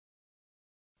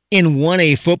In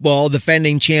 1A football,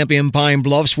 defending champion Pine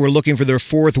Bluffs were looking for their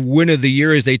fourth win of the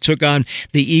year as they took on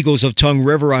the Eagles of Tongue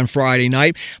River on Friday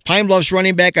night. Pine Bluffs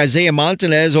running back Isaiah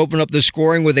Montanez opened up the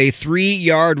scoring with a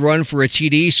 3-yard run for a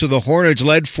TD, so the Hornets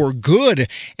led for good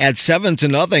at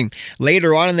 7-0.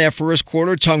 Later on in that first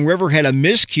quarter, Tongue River had a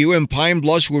miscue and Pine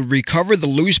Bluffs would recover the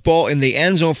loose ball in the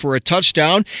end zone for a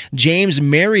touchdown. James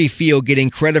Merrifield getting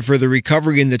credit for the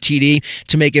recovery in the TD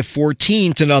to make it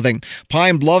 14-0.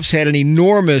 Pine Bluffs had an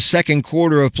enormous second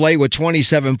quarter of play with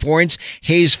 27 points.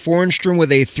 Hayes Fornstrom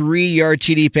with a 3-yard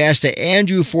TD pass to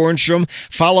Andrew Fornstrom,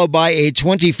 followed by a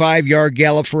 25-yard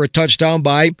gallop for a touchdown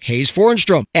by Hayes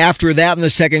Fornstrom. After that in the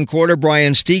second quarter,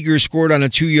 Brian Steger scored on a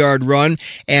 2-yard run,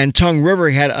 and Tongue River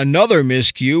had another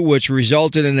miscue, which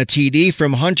resulted in a TD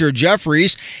from Hunter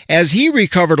Jeffries as he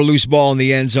recovered a loose ball in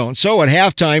the end zone. So at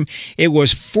halftime, it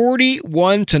was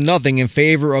 41-0 in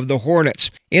favor of the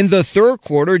Hornets. In the third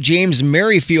quarter, James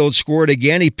Merrifield scored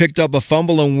again. He picked up a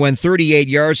fumble and went 38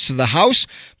 yards to the house.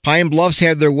 Pine Bluffs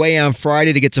had their way on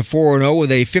Friday to get to 4-0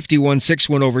 with a 51-6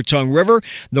 win over Tongue River.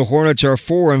 The Hornets are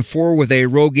 4-4 with a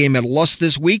road game at Lust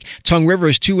this week. Tongue River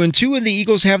is 2-2, and the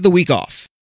Eagles have the week off.